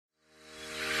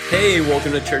Hey,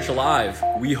 welcome to Church Alive.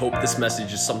 We hope this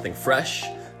message is something fresh,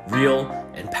 real,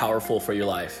 and powerful for your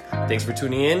life. Thanks for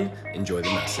tuning in. Enjoy the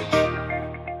message.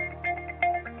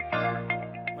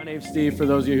 My name's Steve. For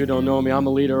those of you who don't know me, I'm a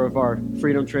leader of our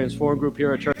Freedom Transform group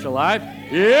here at Church Alive.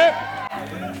 Yeah!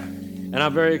 And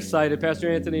I'm very excited. Pastor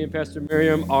Anthony and Pastor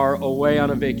Miriam are away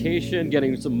on a vacation,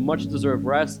 getting some much-deserved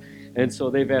rest. And so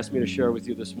they've asked me to share with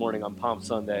you this morning on Palm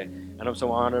Sunday. And I'm so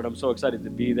honored. I'm so excited to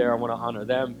be there. I want to honor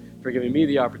them for giving me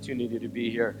the opportunity to be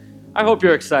here. I hope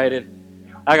you're excited.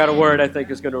 I got a word I think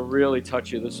is going to really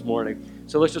touch you this morning.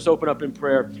 So let's just open up in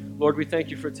prayer. Lord, we thank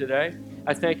you for today.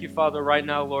 I thank you, Father, right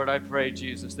now, Lord, I pray,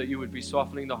 Jesus, that you would be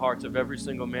softening the hearts of every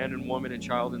single man and woman and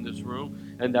child in this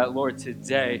room, and that, Lord,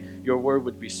 today your word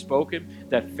would be spoken,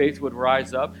 that faith would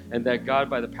rise up, and that, God,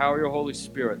 by the power of your Holy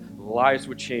Spirit, lives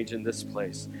would change in this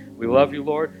place. We love you,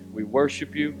 Lord. We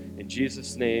worship you. In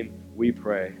Jesus' name we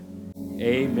pray.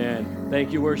 Amen.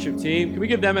 Thank you, worship team. Can we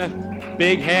give them a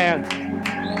big hand?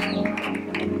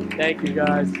 Thank you,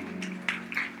 guys.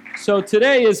 So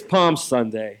today is Palm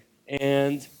Sunday,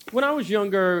 and when I was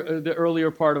younger, the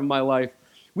earlier part of my life,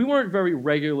 we weren't very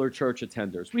regular church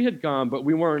attenders. We had gone, but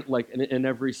we weren't like an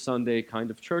every Sunday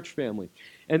kind of church family.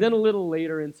 And then a little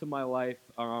later into my life,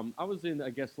 I was in, I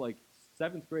guess, like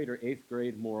 7th grade or 8th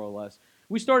grade, more or less.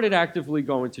 We started actively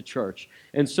going to church.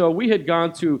 And so we had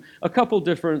gone to a couple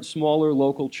different smaller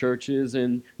local churches,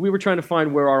 and we were trying to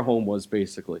find where our home was,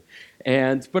 basically.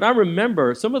 But I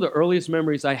remember some of the earliest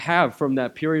memories I have from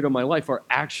that period of my life are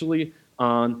actually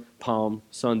on Palm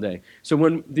Sunday. So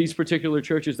when these particular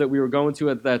churches that we were going to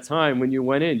at that time, when you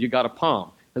went in, you got a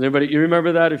palm. And everybody, you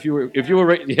remember that? If you were,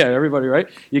 yeah, everybody, right?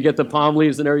 You get the palm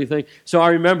leaves and everything. So I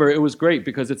remember it was great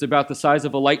because it's about the size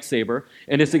of a lightsaber,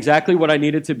 and it's exactly what I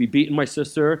needed to be beating my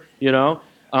sister. You know,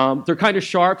 they're kind of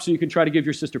sharp, so you can try to give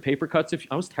your sister paper cuts.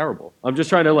 I was terrible. I'm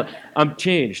just trying to. I'm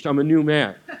changed. I'm a new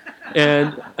man,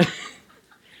 and.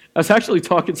 I was actually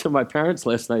talking to my parents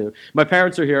last night. My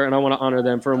parents are here, and I want to honor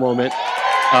them for a moment.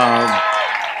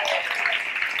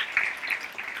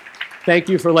 Thank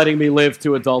you for letting me live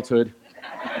to adulthood.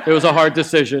 It was a hard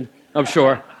decision, I'm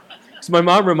sure. So my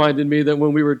mom reminded me that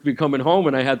when we were coming home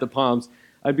and I had the palms,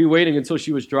 I'd be waiting until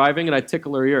she was driving, and I'd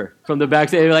tickle her ear from the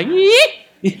back. I'd be like, yee,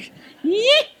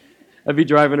 yee. I'd be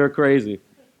driving her crazy.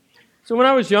 So when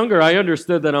I was younger, I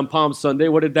understood that on Palm Sunday,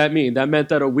 what did that mean? That meant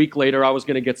that a week later I was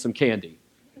going to get some candy.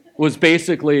 Was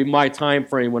basically my time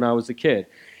frame when I was a kid.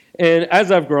 And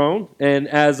as I've grown, and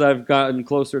as I've gotten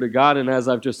closer to God, and as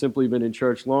I've just simply been in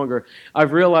church longer,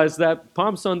 I've realized that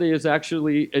Palm Sunday is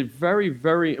actually a very,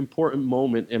 very important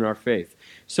moment in our faith.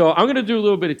 So I'm going to do a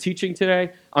little bit of teaching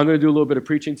today. I'm going to do a little bit of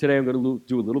preaching today. I'm going to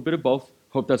do a little bit of both.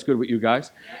 Hope that's good with you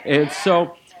guys. And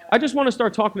so I just want to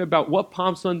start talking about what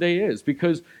Palm Sunday is,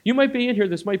 because you might be in here,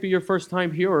 this might be your first time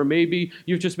here, or maybe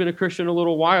you've just been a Christian a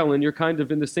little while and you're kind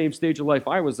of in the same stage of life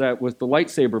I was at with the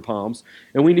lightsaber palms,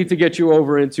 and we need to get you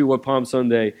over into what Palm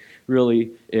Sunday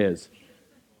really is.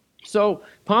 So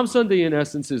Palm Sunday, in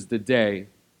essence, is the day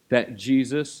that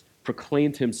Jesus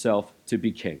proclaimed himself to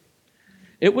be king.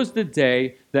 It was the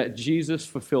day that Jesus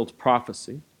fulfilled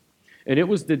prophecy, and it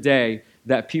was the day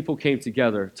that people came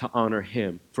together to honor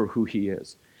him for who he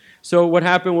is. So what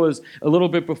happened was, a little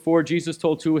bit before, Jesus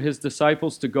told two of his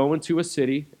disciples to go into a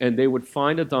city, and they would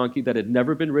find a donkey that had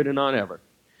never been ridden on ever.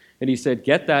 And he said,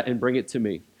 get that and bring it to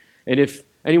me. And if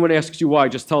anyone asks you why,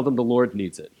 just tell them the Lord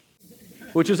needs it.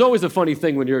 Which is always a funny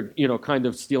thing when you're, kind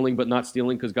of stealing but not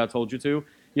stealing because God told you to.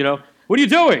 What are you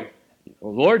doing?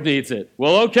 Well, the Lord needs it.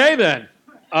 Well, okay then.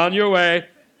 On your way.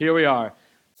 Here we are.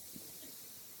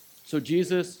 So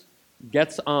Jesus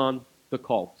gets on the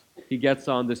colt. He gets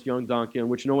on this young donkey on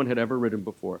which no one had ever ridden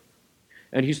before.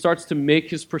 And he starts to make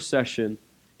his procession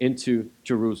into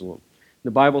Jerusalem.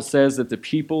 The Bible says that the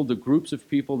groups of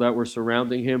people that were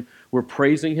surrounding him were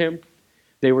praising him.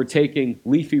 They were taking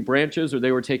leafy branches, or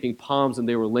they were taking palms, and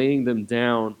they were laying them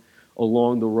down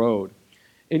along the road.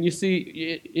 And you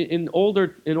see, in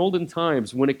olden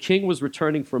times, when a king was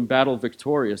returning from battle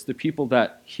victorious, the people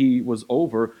that he was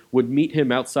over would meet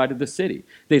him outside of the city.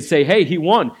 They'd say, hey, he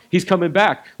won. He's coming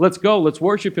back. Let's go. Let's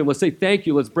worship him. Let's say thank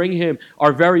you. Let's bring him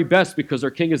our very best because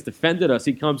our king has defended us.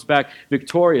 He comes back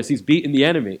victorious. He's beaten the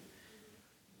enemy.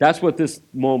 That's what this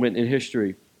moment in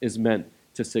history is meant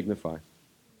to signify.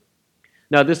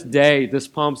 Now, this day, this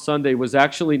Palm Sunday, was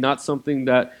actually not something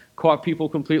that caught people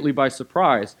completely by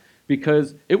surprise,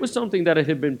 because it was something that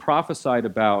had been prophesied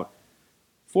about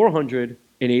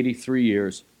 483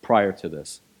 years prior to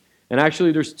this. And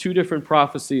actually, there's two different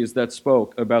prophecies that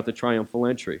spoke about the triumphal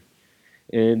entry.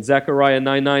 In Zechariah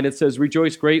 9:9, it says,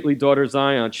 rejoice greatly, daughter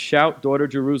Zion. Shout, daughter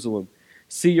Jerusalem.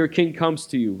 See, your king comes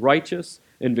to you, righteous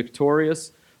and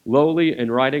victorious, lowly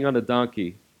and riding on a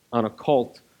donkey, on a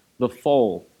colt, the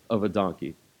foal of a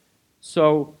donkey.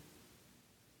 So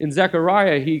in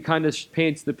Zechariah, he kind of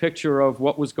paints the picture of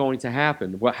what was going to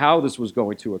happen, how this was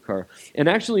going to occur. And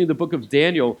actually, in the book of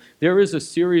Daniel, there is a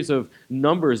series of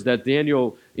numbers that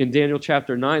in Daniel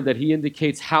chapter 9, that he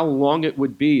indicates how long it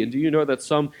would be. And do you know that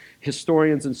some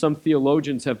historians and some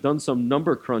theologians have done some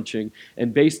number crunching,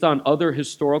 and based on other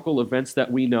historical events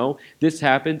that we know, this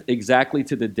happened exactly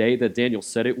to the day that Daniel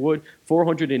said it would,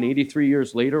 483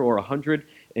 years later, or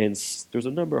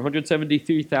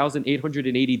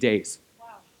 173,880 days.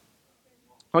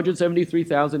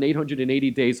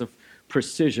 173,880 days of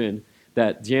precision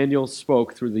that Daniel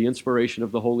spoke through the inspiration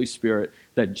of the Holy Spirit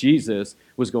that Jesus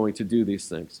was going to do these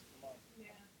things.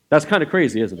 That's kind of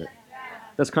crazy, isn't it?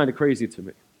 That's kind of crazy to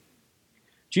me.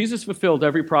 Jesus fulfilled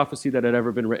every prophecy that had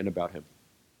ever been written about him.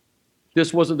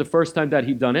 This wasn't the first time that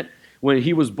he'd done it. When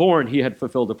he was born, he had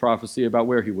fulfilled a prophecy about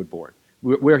where he would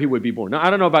be born. Now, I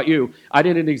don't know about you. I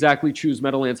didn't exactly choose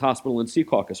Meadowlands Hospital in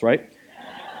Secaucus, right?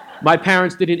 My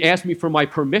parents didn't ask me for my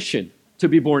permission to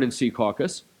be born in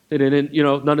Secaucus. They didn't,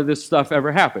 none of this stuff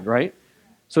ever happened, right?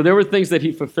 So there were things that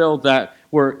he fulfilled that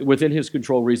were within his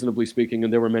control, reasonably speaking,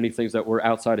 and there were many things that were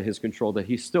outside of his control that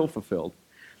he still fulfilled.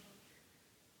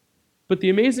 But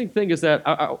the amazing thing is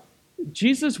that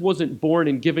Jesus wasn't born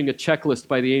and giving a checklist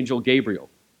by the angel Gabriel.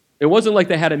 It wasn't like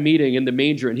they had a meeting in the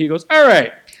manger and he goes, all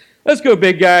right, let's go,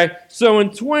 big guy. So in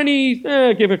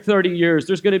give it 30 years,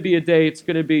 there's going to be a day. It's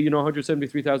going to be,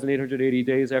 173,880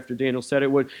 days after Daniel said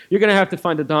it would. You're going to have to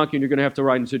find a donkey and you're going to have to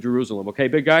ride into Jerusalem. Okay,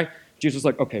 big guy? Jesus was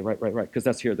like, okay, right, because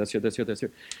that's here.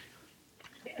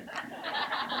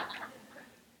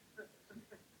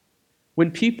 When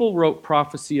people wrote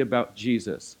prophecy about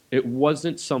Jesus, it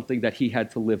wasn't something that he had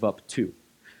to live up to.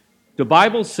 The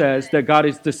Bible says that God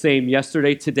is the same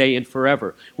yesterday, today, and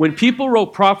forever. When people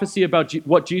wrote prophecy about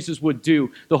what Jesus would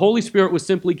do, the Holy Spirit was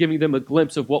simply giving them a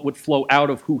glimpse of what would flow out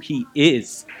of who he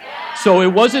is. So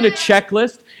it wasn't a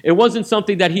checklist. It wasn't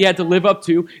something that he had to live up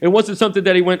to. It wasn't something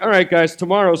that he went, all right, guys,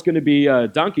 tomorrow's going to be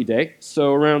Donkey Day.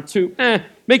 So around 2,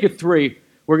 make it 3.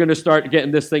 We're going to start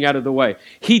getting this thing out of the way.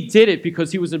 He did it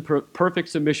because he was in perfect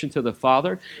submission to the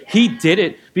Father. He did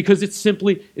it because it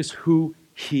simply is who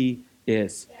he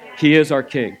is. He is our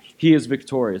King. He is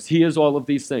victorious. He is all of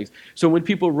these things. So when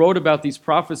people wrote about these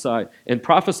prophesied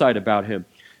about him,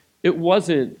 it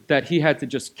wasn't that he had to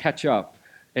just catch up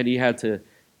and he had to,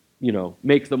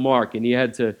 make the mark and he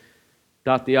had to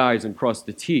dot the I's and cross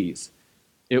the T's.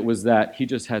 It was that he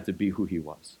just had to be who he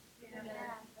was.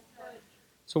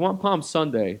 So on Palm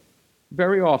Sunday,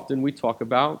 very often we talk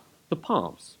about the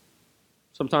palms.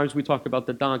 Sometimes we talk about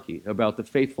the donkey, about the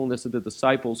faithfulness of the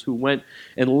disciples who went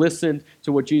and listened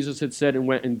to what Jesus had said and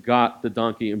went and got the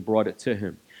donkey and brought it to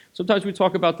him. Sometimes we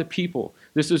talk about the people.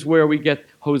 This is where we get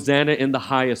Hosanna in the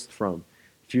highest from.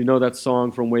 If you know that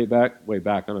song from way back, I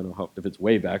don't know if it's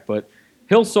way back, but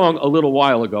Hillsong a little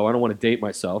while ago, I don't want to date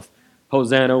myself,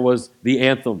 Hosanna was the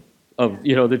anthem of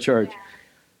the church.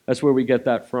 That's where we get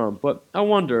that from. But I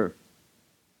wonder,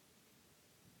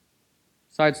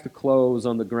 besides the clothes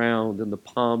on the ground and the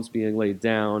palms being laid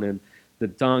down and the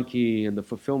donkey and the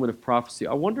fulfillment of prophecy,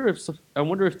 I wonder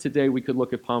if today we could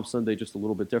look at Palm Sunday just a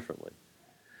little bit differently.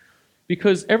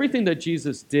 Because everything that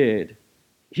Jesus did,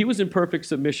 he was in perfect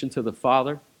submission to the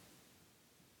Father,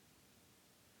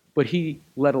 but he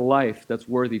led a life that's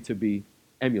worthy to be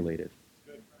emulated.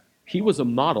 He was a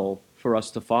model for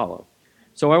us to follow.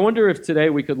 So I wonder if today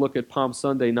we could look at Palm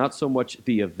Sunday, not so much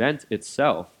the event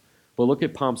itself, but look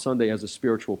at Palm Sunday as a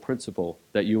spiritual principle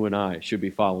that you and I should be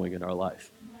following in our life.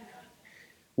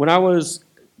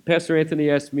 Pastor Anthony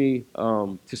asked me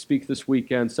to speak this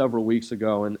weekend several weeks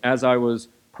ago, and as I was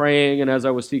praying and as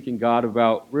I was seeking God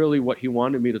about really what he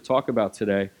wanted me to talk about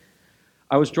today,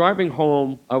 I was driving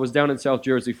home. I was down in South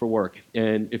Jersey for work.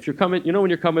 And if you're coming, when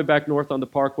you're coming back north on the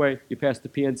Parkway, you pass the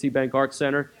PNC Bank Arts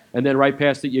Center, and then right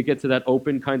past it, you get to that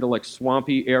open kind of like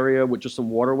swampy area with just some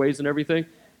waterways and everything.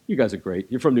 You guys are great.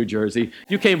 You're from New Jersey.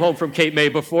 You came home from Cape May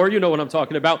before. You know what I'm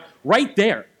talking about. Right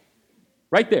there.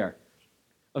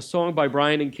 A song by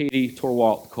Brian and Katie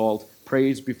Torwalt called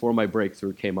Praise Before My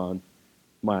Breakthrough came on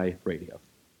my radio.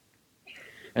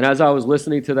 And as I was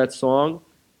listening to that song,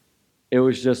 it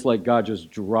was just like God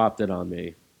just dropped it on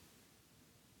me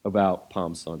about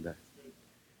Palm Sunday.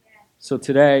 So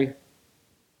today,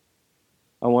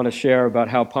 I want to share about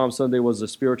how Palm Sunday was a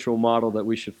spiritual model that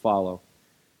we should follow.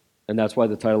 And that's why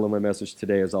the title of my message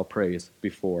today is I'll Praise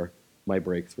Before My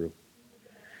Breakthrough.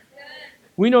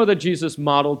 We know that Jesus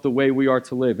modeled the way we are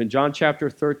to live. In John chapter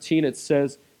 13, it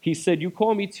says, he said, "You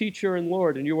call me teacher and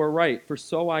Lord, and you are right, for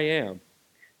so I am.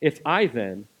 If I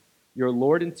then, your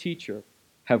Lord and teacher,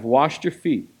 have washed your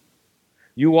feet,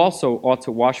 you also ought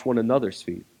to wash one another's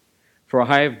feet. For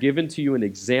I have given to you an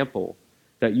example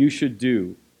that you should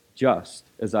do just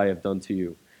as I have done to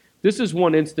you. This is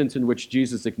one instance in which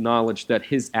Jesus acknowledged that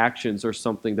his actions are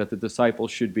something that the disciples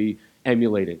should be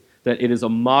emulating, that it is a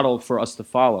model for us to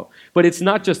follow. But it's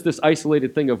not just this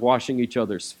isolated thing of washing each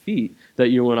other's feet that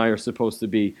you and I are supposed to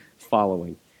be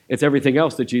following. It's everything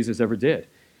else that Jesus ever did.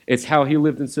 It's how he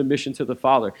lived in submission to the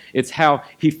Father. It's how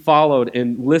he followed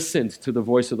and listened to the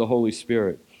voice of the Holy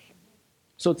Spirit.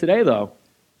 So today, though,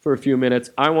 for a few minutes,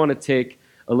 I want to take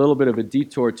a little bit of a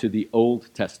detour to the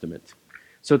Old Testament.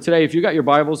 So today, if you got your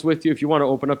Bibles with you, if you want to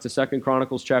open up to 2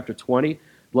 Chronicles chapter 20, I'd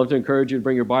love to encourage you to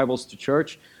bring your Bibles to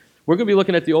church. We're going to be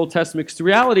looking at the Old Testament because the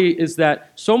reality is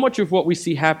that so much of what we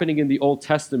see happening in the Old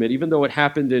Testament, even though it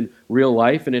happened in real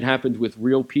life and it happened with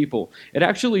real people, it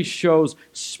actually shows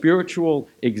spiritual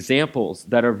examples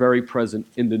that are very present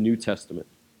in the New Testament.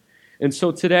 And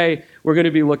so today, we're going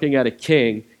to be looking at a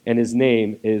king, and his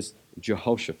name is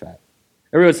Jehoshaphat.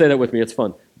 Everyone say that with me. It's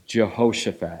fun.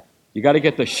 Jehoshaphat. You got to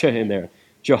get the sh in there.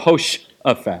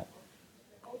 Jehoshaphat.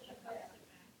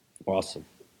 Awesome.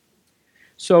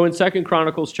 So in 2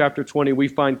 Chronicles chapter 20, we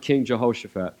find King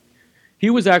Jehoshaphat. He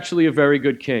was actually a very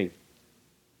good king.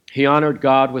 He honored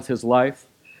God with his life.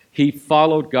 He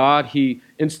followed God. He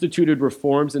instituted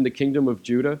reforms in the kingdom of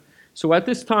Judah. So at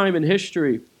this time in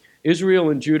history, Israel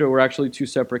and Judah were actually two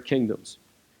separate kingdoms.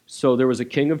 So there was a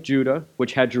king of Judah,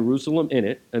 which had Jerusalem in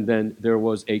it, and then there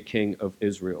was a king of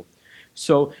Israel.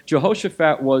 So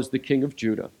Jehoshaphat was the king of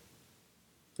Judah,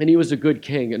 and he was a good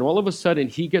king. And all of a sudden,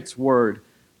 he gets word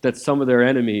that some of their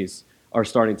enemies are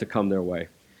starting to come their way.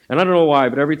 And I don't know why,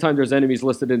 but every time there's enemies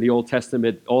listed in the Old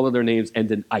Testament, all of their names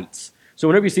end in ites. So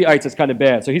whenever you see ites, it's kind of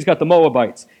bad. So he's got the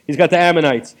Moabites, he's got the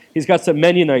Ammonites, he's got some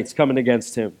Mennonites coming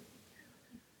against him.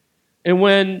 And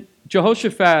when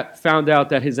Jehoshaphat found out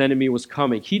that his enemy was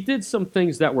coming, he did some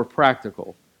things that were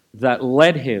practical, that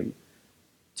led him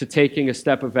to taking a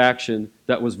step of action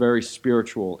that was very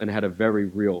spiritual and had a very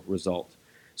real result.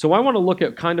 So I want to look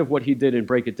at kind of what he did and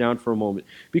break it down for a moment.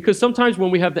 Because sometimes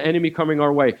when we have the enemy coming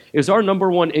our way, is our number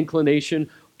one inclination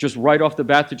just right off the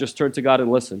bat to just turn to God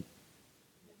and listen?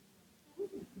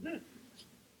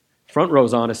 Front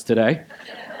row's honest today.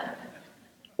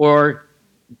 Or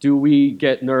do we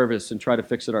get nervous and try to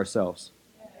fix it ourselves?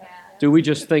 Do we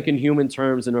just think in human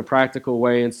terms in a practical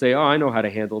way and say, oh, I know how to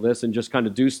handle this, and just kind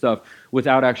of do stuff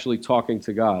without actually talking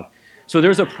to God? So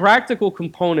there's a practical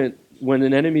component when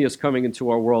an enemy is coming into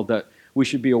our world that we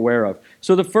should be aware of.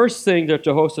 So the first thing that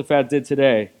Jehoshaphat did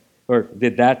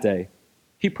that day,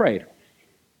 he prayed.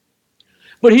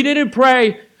 But he didn't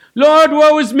pray, Lord,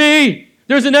 woe is me.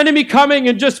 There's an enemy coming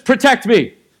and just protect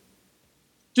me.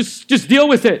 Just deal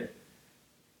with it.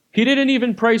 He didn't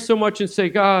even pray so much and say,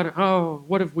 God, oh,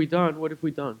 what have we done? What have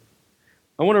we done?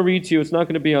 I want to read to you. It's not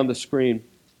going to be on the screen,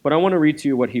 but I want to read to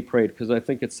you what he prayed because I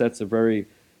think it sets a very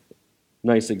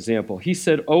nice example. He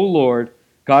said, O Lord,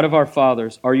 God of our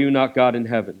fathers, are you not God in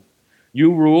heaven?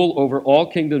 You rule over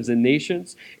all kingdoms and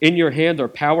nations. In your hand are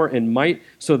power and might,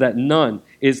 so that none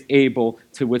is able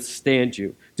to withstand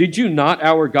you. Did you not,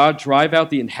 our God, drive out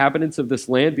the inhabitants of this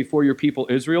land before your people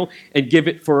Israel and give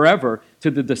it forever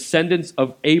to the descendants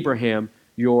of Abraham,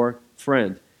 your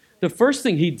friend? The first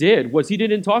thing he did was he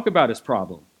didn't talk about his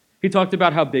problem. He talked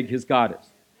about how big his God is.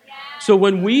 So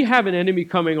when we have an enemy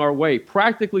coming our way,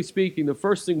 practically speaking, the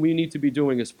first thing we need to be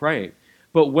doing is praying.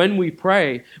 But when we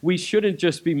pray, we shouldn't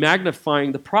just be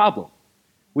magnifying the problem.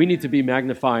 We need to be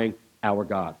magnifying our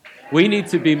God. We need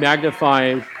to be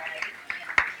magnifying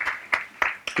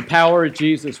the power of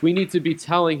Jesus. We need to be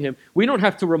telling him. We don't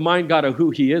have to remind God of who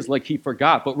he is like he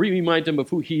forgot, but we remind him of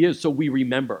who he is so we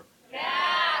remember. Yeah.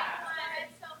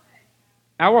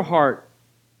 Our heart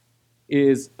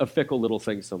is a fickle little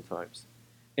thing sometimes.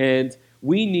 And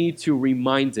we need to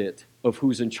remind it of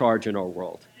who's in charge in our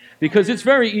world. Because it's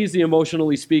very easy,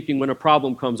 emotionally speaking, when a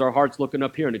problem comes, our heart's looking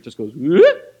up here and it just goes,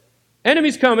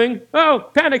 enemy's coming. Oh,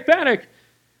 panic, panic.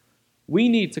 We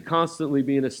need to constantly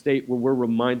be in a state where we're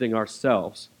reminding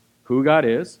ourselves who God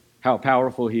is, how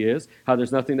powerful he is, how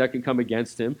there's nothing that can come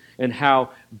against him, and how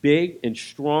big and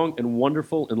strong and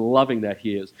wonderful and loving that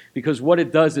he is. Because what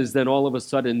it does is then all of a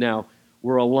sudden now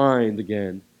we're aligned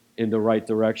again in the right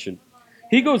direction.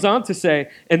 He goes on to say,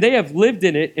 and they have lived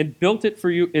in it and built it for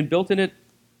you, and built in it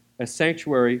a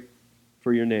sanctuary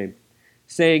for your name,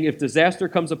 saying, if disaster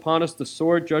comes upon us, the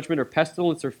sword, judgment, or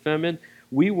pestilence, or famine,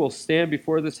 we will stand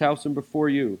before this house and before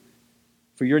you,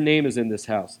 for your name is in this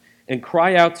house, and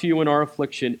cry out to you in our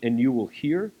affliction, and you will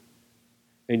hear,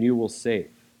 and you will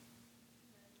save.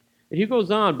 And he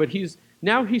goes on, but he's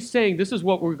saying, this is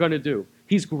what we're going to do.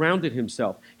 He's grounded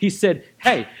himself. He said,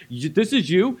 hey, this is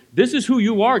you. This is who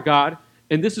you are, God,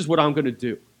 and this is what I'm going to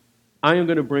do. I am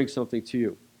going to bring something to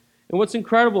you. And what's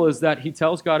incredible is that he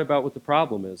tells God about what the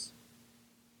problem is.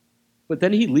 But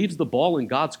then he leaves the ball in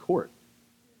God's court.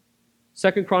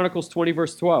 2 Chronicles 20,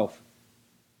 verse 12.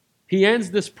 He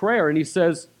ends this prayer and he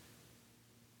says,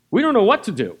 we don't know what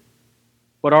to do,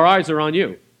 but our eyes are on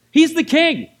you. He's the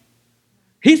king.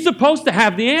 He's supposed to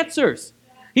have the answers.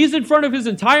 He's in front of his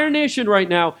entire nation right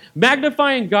now,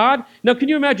 magnifying God. Now, can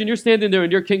you imagine you're standing there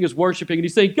and your king is worshiping and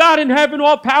he's saying, God in heaven,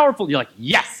 all powerful. You're like,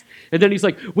 yes. And then he's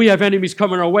like, we have enemies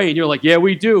coming our way. And you're like, yeah,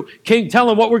 we do. King, tell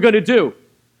him what we're going to do.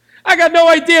 I got no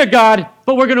idea, God,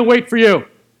 but we're going to wait for you.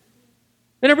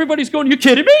 And everybody's going, you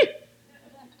kidding me?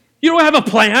 You don't have a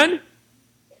plan?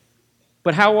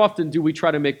 But how often do we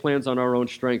try to make plans on our own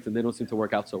strength and they don't seem to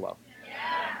work out so well?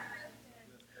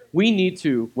 We need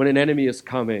to, when an enemy is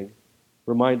coming,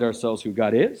 remind ourselves who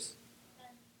God is.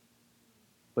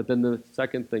 But then the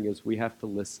second thing is we have to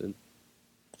listen.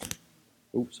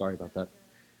 Oops, sorry about that.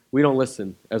 We don't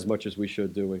listen as much as we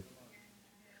should, do we?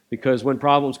 Because when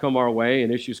problems come our way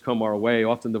and issues come our way,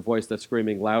 often the voice that's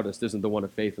screaming loudest isn't the one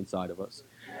of faith inside of us.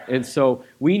 And so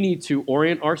we need to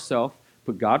orient ourselves,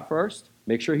 put God first,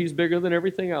 make sure he's bigger than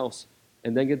everything else,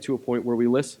 and then get to a point where we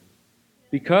listen.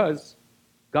 Because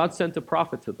God sent a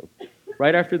prophet to them.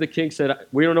 Right after the king said,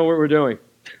 we don't know what we're doing.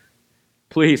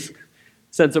 Please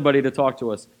send somebody to talk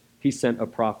to us. He sent a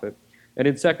prophet. And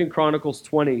in 2 Chronicles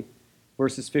 20,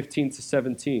 verses 15 to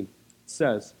 17, it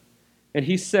says, and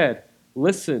he said,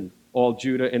 listen, all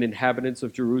Judah and inhabitants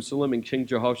of Jerusalem and King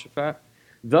Jehoshaphat.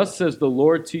 Thus says the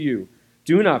Lord to you,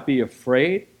 do not be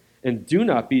afraid and do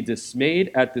not be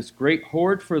dismayed at this great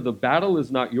horde, for the battle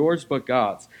is not yours but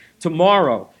God's.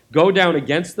 Tomorrow, go down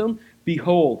against them.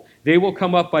 Behold, they will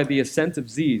come up by the ascent of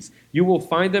Ziz. You will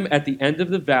find them at the end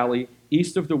of the valley,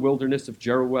 east of the wilderness of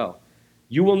Jeruel.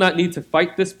 You will not need to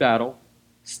fight this battle.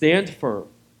 Stand firm,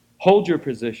 hold your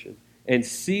position, and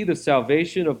see the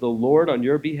salvation of the Lord on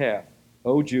your behalf,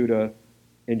 O Judah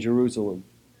and Jerusalem.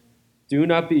 Do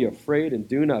not be afraid and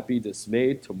do not be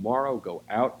dismayed. Tomorrow go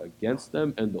out against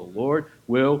them, and the Lord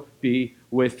will be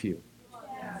with you.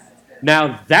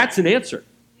 Now, that's an answer.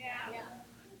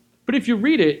 But if you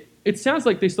read it, it sounds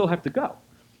like they still have to go.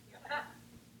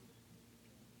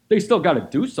 They still got to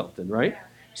do something, right?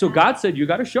 So God said, you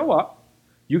got to show up.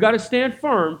 You got to stand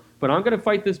firm, but I'm going to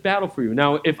fight this battle for you.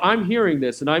 Now, if I'm hearing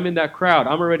this and I'm in that crowd,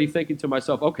 I'm already thinking to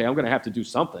myself, okay, I'm going to have to do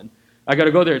something. I got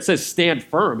to go there. It says stand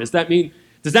firm. Does that mean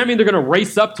they're going to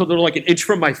race up till they're like an inch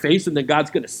from my face and then God's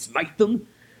going to smite them?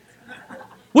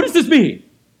 What does this mean?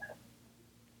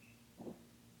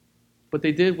 But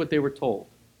they did what they were told.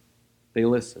 They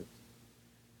listened.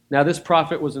 Now, this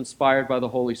prophet was inspired by the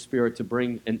Holy Spirit to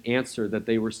bring an answer that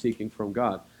they were seeking from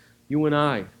God. You and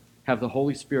I have the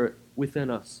Holy Spirit within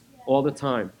us all the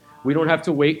time. We don't have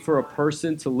to wait for a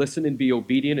person to listen and be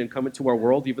obedient and come into our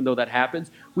world, even though that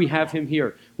happens. We have him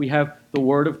here. We have the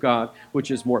Word of God,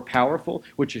 which is more powerful,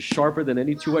 which is sharper than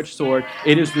any two-edged sword.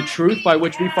 It is the truth by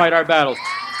which we fight our battles.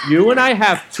 You and I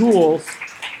have tools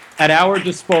at our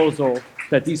disposal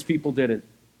that these people didn't.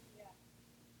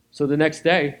 So the next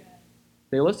day,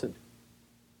 they listened.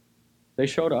 They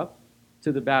showed up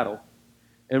to the battle.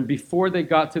 And before they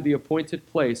got to the appointed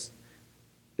place,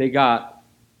 they got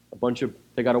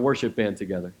a worship band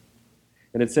together.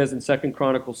 And it says in 2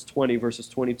 Chronicles 20, verses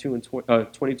 22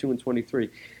 and 23,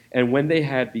 and when they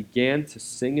had began to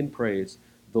sing and praise,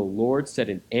 the Lord set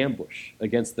an ambush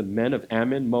against the men of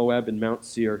Ammon, Moab, and Mount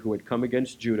Seir who had come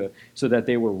against Judah, so that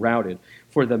they were routed.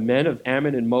 For the men of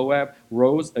Ammon and Moab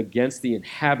rose against the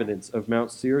inhabitants of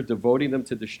Mount Seir, devoting them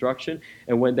to destruction.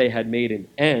 And when they had made an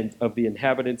end of the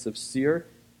inhabitants of Seir,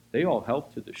 they all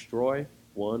helped to destroy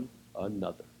one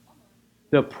another.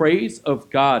 The praise of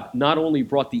God not only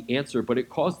brought the answer, but it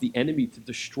caused the enemy to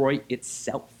destroy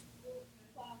itself.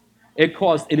 It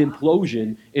caused an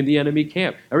implosion in the enemy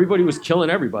camp. Everybody was killing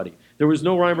everybody. There was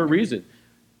no rhyme or reason.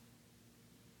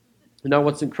 Now,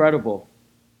 what's incredible,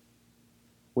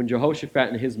 when Jehoshaphat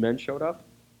and his men showed up,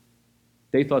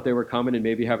 they thought they were coming and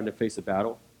maybe having to face a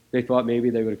battle. They thought maybe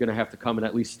they were going to have to come and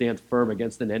at least stand firm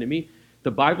against an enemy.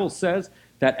 The Bible says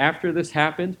that after this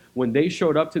happened, when they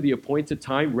showed up to the appointed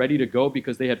time, ready to go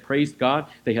because they had praised God,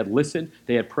 they had listened,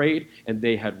 they had prayed, and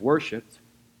they had worshiped,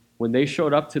 when they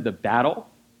showed up to the battle,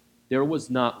 there was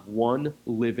not one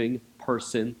living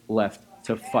person left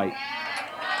to fight.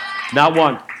 Not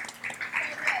one.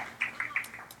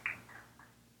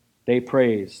 They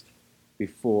praised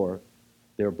before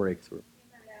their breakthrough.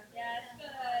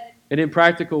 And in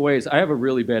practical ways, I have a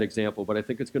really bad example, but I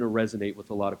think it's going to resonate with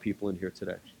a lot of people in here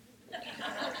today.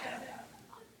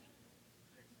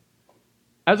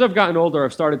 As I've gotten older,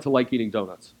 I've started to like eating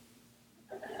donuts.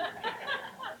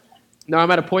 Now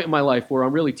I'm at a point in my life where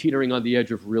I'm really teetering on the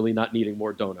edge of really not needing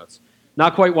more donuts.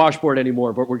 Not quite washboard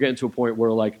anymore, but we're getting to a point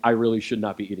where like I really should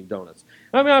not be eating donuts.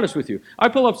 And I'll be honest with you. I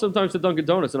pull up sometimes to Dunkin'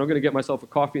 Donuts and I'm going to get myself a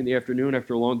coffee in the afternoon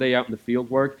after a long day out in the field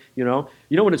work, you know.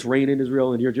 You know when it's raining in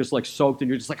Israel and you're just like soaked and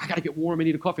you're just like, I got to get warm, I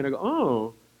need a coffee. And I go,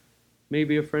 oh,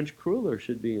 maybe a French cruller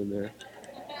should be in there.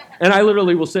 And I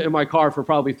literally will sit in my car for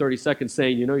probably 30 seconds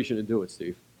saying, you know you shouldn't do it,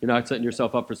 Steve. You're not setting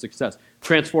yourself up for success.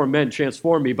 Transform men,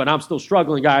 transform me, but I'm still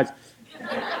struggling, guys.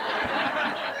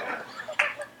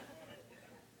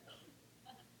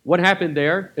 What happened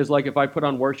there is like if I put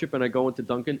on worship and I go into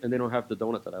Dunkin' and they don't have the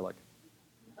donut that I like.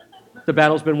 The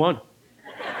battle's been won.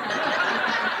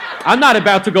 I'm not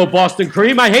about to go Boston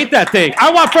cream. I hate that thing.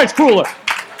 I want French cruller.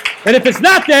 And if it's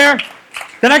not there,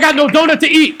 then I got no donut to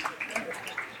eat.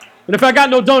 And if I got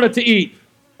no donut to eat,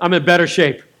 I'm in better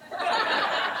shape.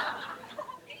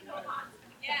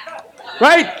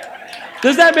 Right?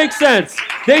 Does that make sense?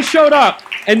 They showed up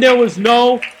and there was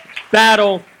no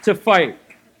battle to fight.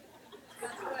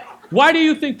 Why do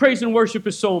you think praise and worship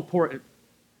is so important?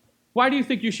 Why do you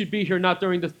think you should be here not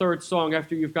during the third song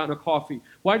after you've gotten a coffee?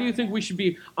 Why do you think we should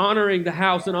be honoring the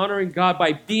house and honoring God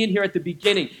by being here at the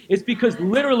beginning? It's because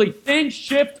literally things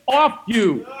shift off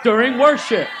you during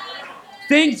worship.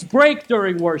 Things break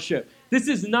during worship. This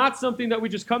is not something that we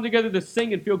just come together to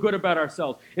sing and feel good about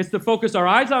ourselves. It's to focus our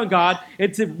eyes on God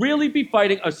and to really be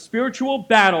fighting a spiritual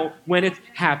battle when it's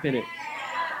happening.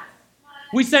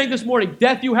 We sang this morning,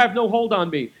 death, you have no hold on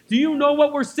me. Do you know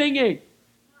what we're singing?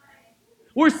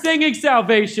 We're singing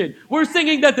salvation. We're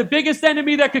singing that the biggest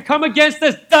enemy that could come against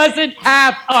us doesn't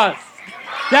have us.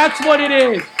 That's what it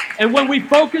is. And when we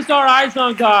focus our eyes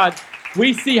on God,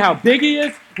 we see how big He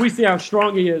is, we see how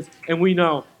strong He is, and we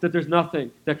know that there's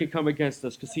nothing that can come against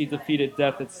us because He defeated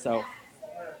death itself.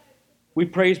 We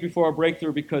praise before our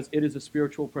breakthrough because it is a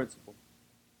spiritual principle.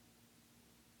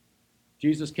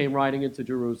 Jesus came riding into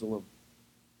Jerusalem,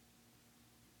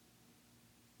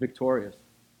 victorious,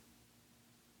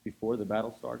 before the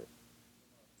battle started.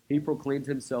 He proclaimed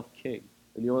Himself king.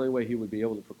 And the only way He would be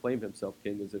able to proclaim Himself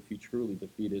king is if He truly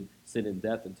defeated sin and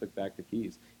death and took back the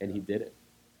keys. And He did it.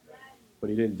 But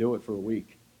He didn't do it for a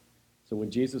week. So when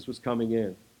Jesus was coming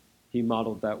in, He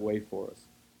modeled that way for us.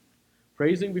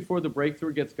 Praising before the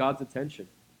breakthrough gets God's attention.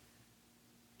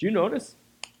 Do you notice?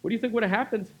 What do you think would have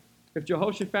happened if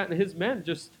Jehoshaphat and his men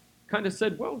just kind of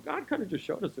said, well, God kind of just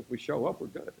showed us if we show up, we're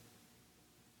good.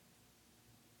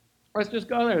 Let's just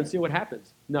go there and see what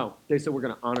happens. No, they said we're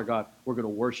going to honor God. We're going to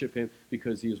worship Him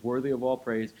because He is worthy of all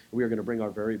praise. We are going to bring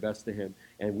our very best to Him.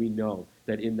 And we know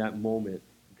that in that moment,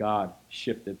 God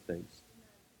shifted things.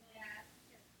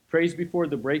 Praise before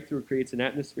the breakthrough creates an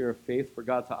atmosphere of faith for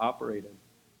God to operate in.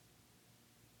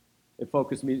 It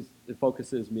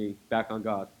focuses me back on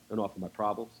God and off of my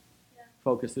problems.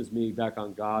 Focuses me back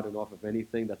on God and off of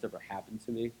anything that's ever happened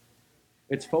to me.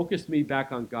 It's focused me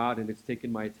back on God, and it's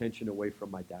taken my attention away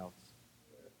from my doubts.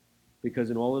 Because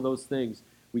in all of those things,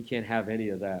 we can't have any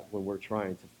of that when we're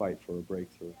trying to fight for a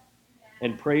breakthrough.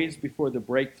 And praise before the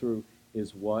breakthrough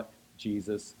is what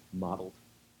Jesus modeled.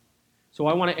 So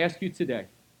I want to ask you today,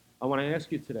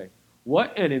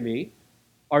 what enemy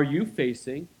are you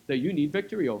facing that you need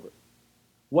victory over?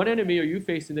 What enemy are you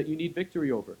facing that you need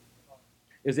victory over?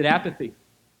 Is it apathy?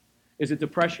 Is it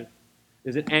depression?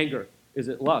 Is it anger? Is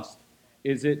it lust?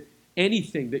 Is it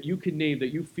anything that you can name that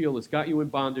you feel has got you in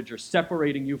bondage or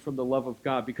separating you from the love of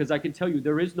God? Because I can tell you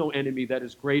there is no enemy that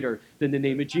is greater than the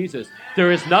name of Jesus.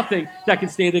 There is nothing that can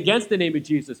stand against the name of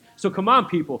Jesus. So come on,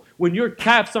 people. When you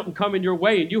have something coming your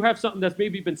way and you have something that's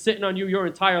maybe been sitting on you your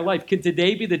entire life, can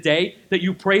today be the day that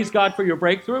you praise God for your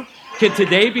breakthrough? Can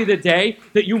today be the day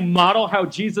that you model how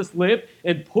Jesus lived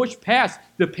and push past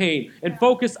the pain and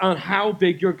focus on how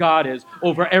big your God is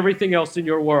over everything else in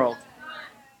your world?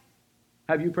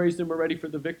 Have you praised Him already for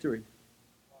the victory?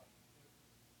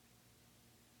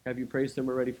 Have you praised Him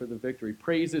already for the victory?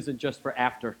 Praise isn't just for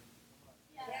after.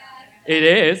 It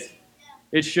is.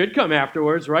 It should come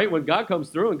afterwards, right? When God comes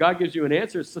through and God gives you an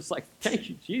answer, it's just like, thank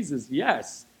you, Jesus.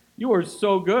 Yes, you are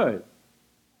so good.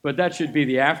 But that should be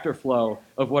the afterflow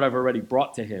of what I've already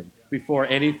brought to Him before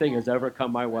anything has ever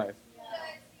come my way.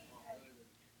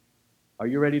 Are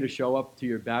you ready to show up to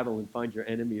your battle and find your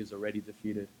enemy is already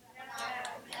defeated?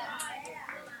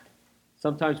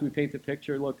 Sometimes we paint the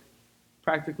picture, look,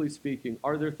 practically speaking,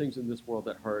 are there things in this world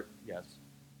that hurt? Yes.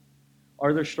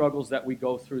 Are there struggles that we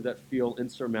go through that feel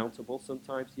insurmountable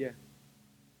sometimes? Yeah.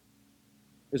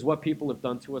 Is what people have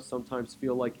done to us sometimes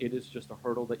feel like it is just a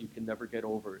hurdle that you can never get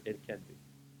over? It can be.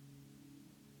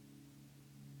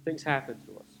 Things happen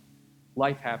to us.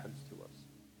 Life happens to us.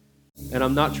 And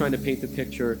I'm not trying to paint the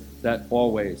picture that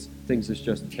always things is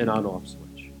just an on-off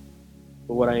switch.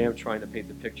 But what I am trying to paint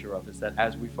the picture of is that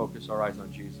as we focus our eyes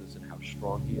on Jesus and how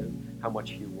strong he is, how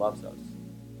much he loves us,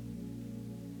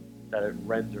 that it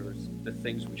renders the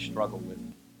things we struggle with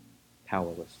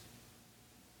powerless.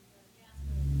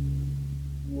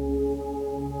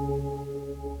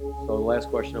 So the last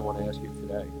question I want to ask you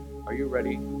today, are you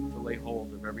ready to lay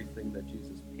hold of everything that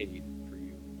Jesus paid for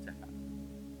you to have?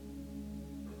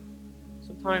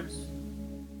 Sometimes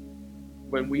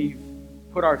when we've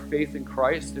put our faith in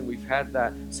Christ and we've had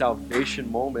that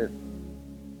salvation moment,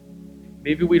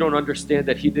 maybe we don't understand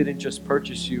that he didn't just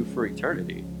purchase you for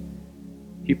eternity.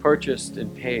 He purchased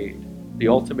and paid the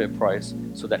ultimate price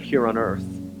so that here on earth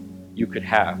you could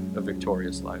have a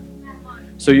victorious life.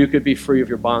 So you could be free of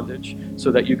your bondage,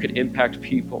 so that you could impact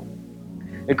people.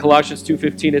 In Colossians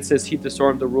 2:15 it says he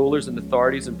disarmed the rulers and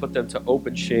authorities and put them to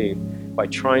open shame by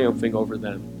triumphing over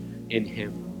them in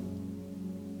him.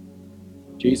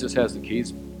 Jesus has the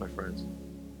keys, my friends.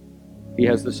 He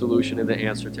has the solution and the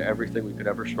answer to everything we could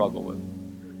ever struggle with.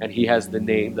 And he has the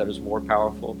name that is more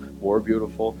powerful, more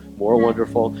beautiful, more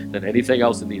wonderful than anything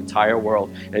else in the entire world.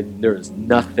 And there is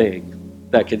nothing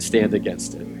that can stand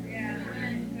against it.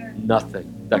 Nothing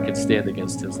that can stand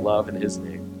against his love and his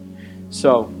name.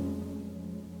 So,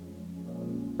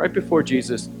 right before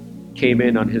Jesus came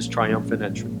in on his triumphant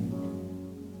entry,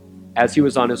 as he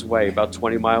was on his way, about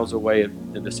 20 miles away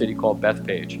in the city called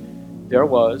Bethpage, there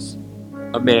was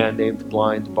a man named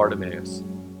blind Bartimaeus.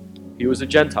 He was a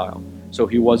Gentile, so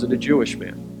he wasn't a Jewish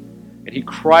man. And he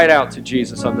cried out to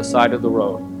Jesus on the side of the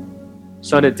road,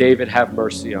 "Son of David, have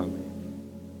mercy on me."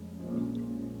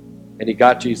 And he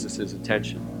got Jesus'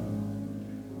 attention.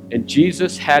 And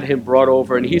Jesus had him brought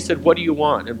over, and he said, "What do you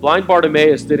want?" And blind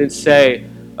Bartimaeus didn't say,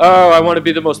 "Oh, I want to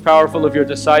be the most powerful of your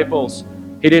disciples."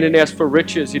 He didn't ask for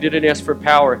riches. He didn't ask for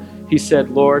power. He said,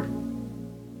 "Lord,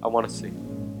 I want to see."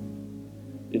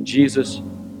 And Jesus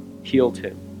healed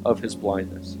him of his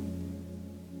blindness.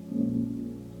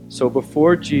 So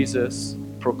before Jesus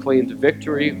proclaimed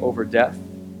victory over death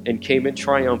and came in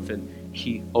triumphant,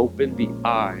 he opened the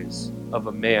eyes of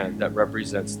a man that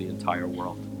represents the entire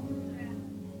world.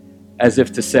 As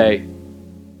if to say,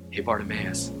 "Hey,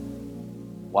 Bartimaeus,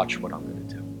 watch what I'm going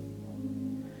to do."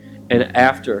 And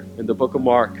after, in the book of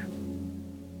Mark,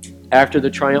 after the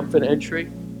triumphant entry,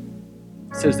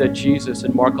 it says that Jesus,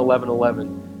 in Mark 11:11,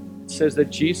 it says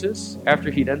that Jesus, after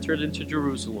he'd entered into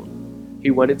Jerusalem, he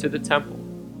went into the temple.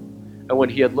 And when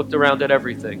he had looked around at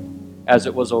everything, as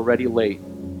it was already late,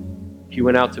 he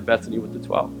went out to Bethany with the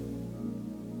 12.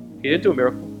 He didn't do a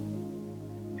miracle.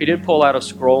 He didn't pull out a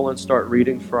scroll and start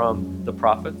reading from the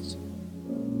prophets.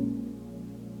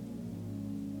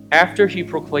 After he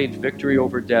proclaimed victory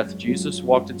over death, Jesus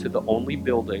walked into the only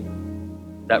building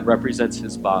that represents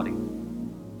his body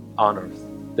on earth,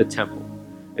 the temple.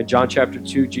 In John chapter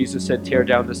 2, Jesus said, "Tear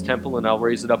down this temple and I'll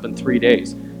raise it up in 3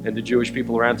 days." And the Jewish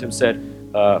people around him said,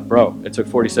 "Bro, it took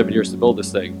 47 years to build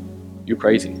this thing. You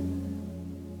crazy."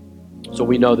 So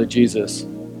we know that Jesus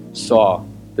saw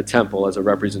the temple as a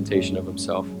representation of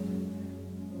himself.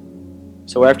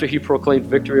 So after he proclaimed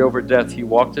victory over death, he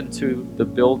walked into the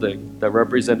building that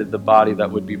represented the body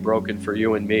that would be broken for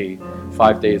you and me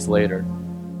 5 days later,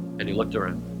 and he looked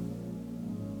around.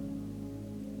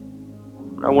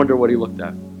 I wonder what he looked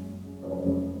at.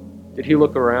 Did he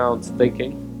look around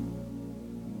thinking,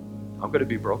 "I'm going to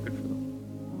be broken for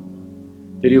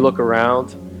them"? Did he look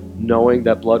around knowing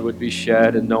that blood would be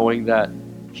shed and knowing that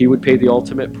he would pay the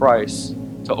ultimate price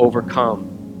to overcome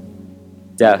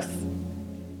death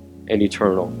and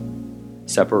eternal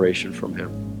separation from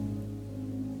him?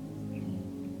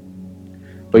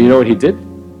 But you know what he did?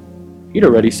 He'd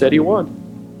already said he won.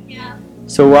 Yeah.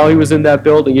 So while he was in that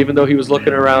building, even though he was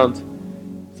looking around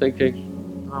thinking,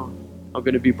 "Oh, I'm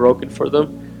going to be broken for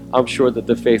them," I'm sure that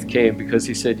the faith came because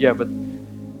he said, "Yeah, but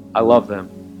I love them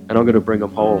and I'm going to bring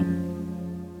them home.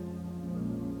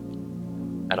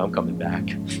 And I'm coming back."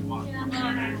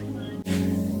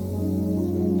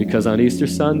 Because on Easter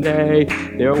Sunday,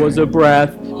 there was a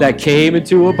breath that came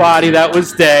into a body that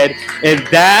was dead, and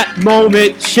that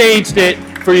moment changed it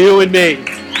for you and me.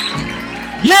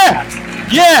 Yeah!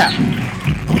 Yeah!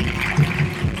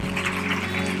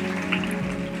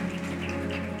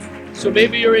 So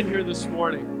maybe you're in here this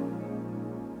morning,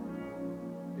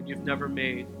 and you've never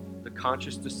made the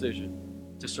conscious decision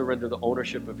to surrender the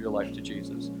ownership of your life to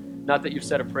Jesus. Not that you've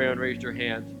said a prayer and raised your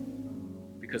hand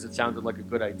because it sounded like a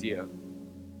good idea,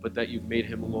 but that you've made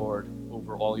him Lord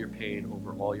over all your pain,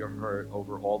 over all your hurt,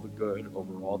 over all the good,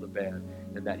 over all the bad,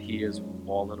 and that he is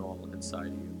all in all inside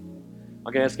of you.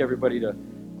 I'm going to ask everybody to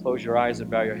close your eyes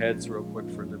and bow your heads real quick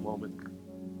for the moment.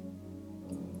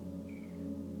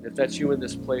 If that's you in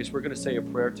this place, we're going to say a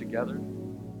prayer together.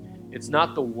 It's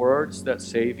not the words that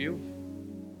save you.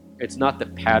 It's not the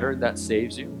pattern that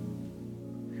saves you.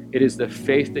 It is the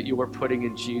faith that you are putting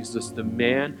in Jesus, the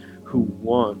man who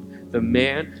won, the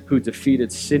man who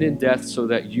defeated sin and death so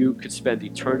that you could spend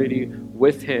eternity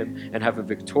with him and have a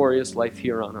victorious life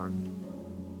here on earth.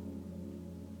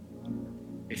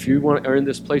 If you are in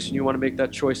this place and you want to make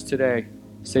that choice today,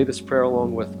 say this prayer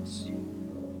along with us.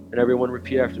 And everyone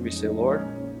repeat after me. Say, Lord,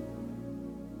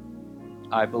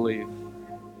 I believe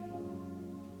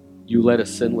you led a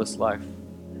sinless life,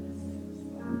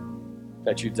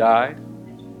 that you died,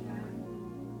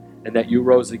 and that you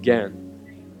rose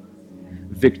again,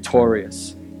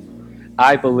 victorious.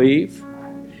 I believe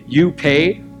you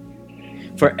paid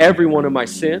for every one of my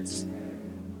sins.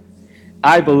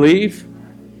 I believe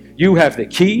you have the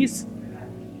keys.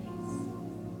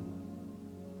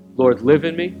 Lord, live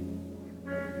in me.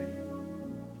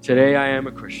 Today I am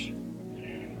a Christian.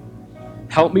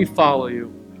 Help me follow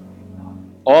you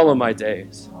all of my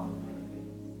days.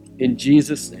 In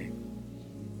Jesus' name,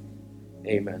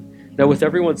 amen. Now, with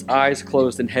everyone's eyes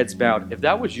closed and heads bowed, if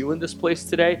that was you in this place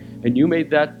today and you made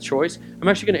that choice, I'm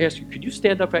actually going to ask you, could you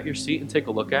stand up at your seat and take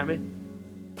a look at me?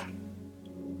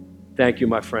 Thank you,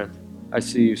 my friend. I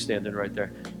see you standing right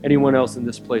there. Anyone else in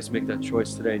this place make that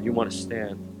choice today and you want to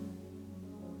stand?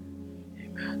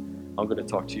 Amen. I'm going to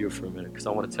talk to you for a minute because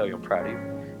I want to tell you I'm proud of you.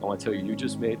 I want to tell you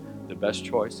just made the best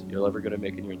choice you're ever going to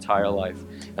make in your entire life.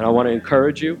 And I want to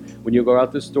encourage you, when you go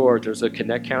out this door, there's a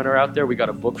Connect counter out there. We got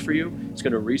a book for you. It's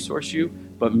going to resource you.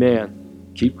 But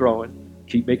man, keep growing.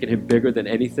 Keep making him bigger than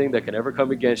anything that can ever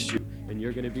come against you. And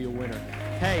you're going to be a winner.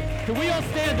 Hey, can we all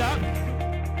stand up?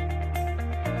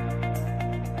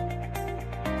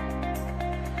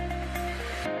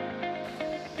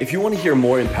 If you want to hear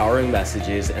more empowering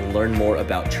messages and learn more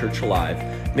about Church Alive,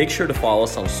 make sure to follow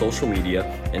us on social media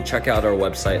and check out our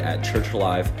website at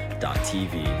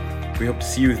churchalive.tv. We hope to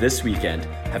see you this weekend.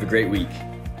 Have a great week.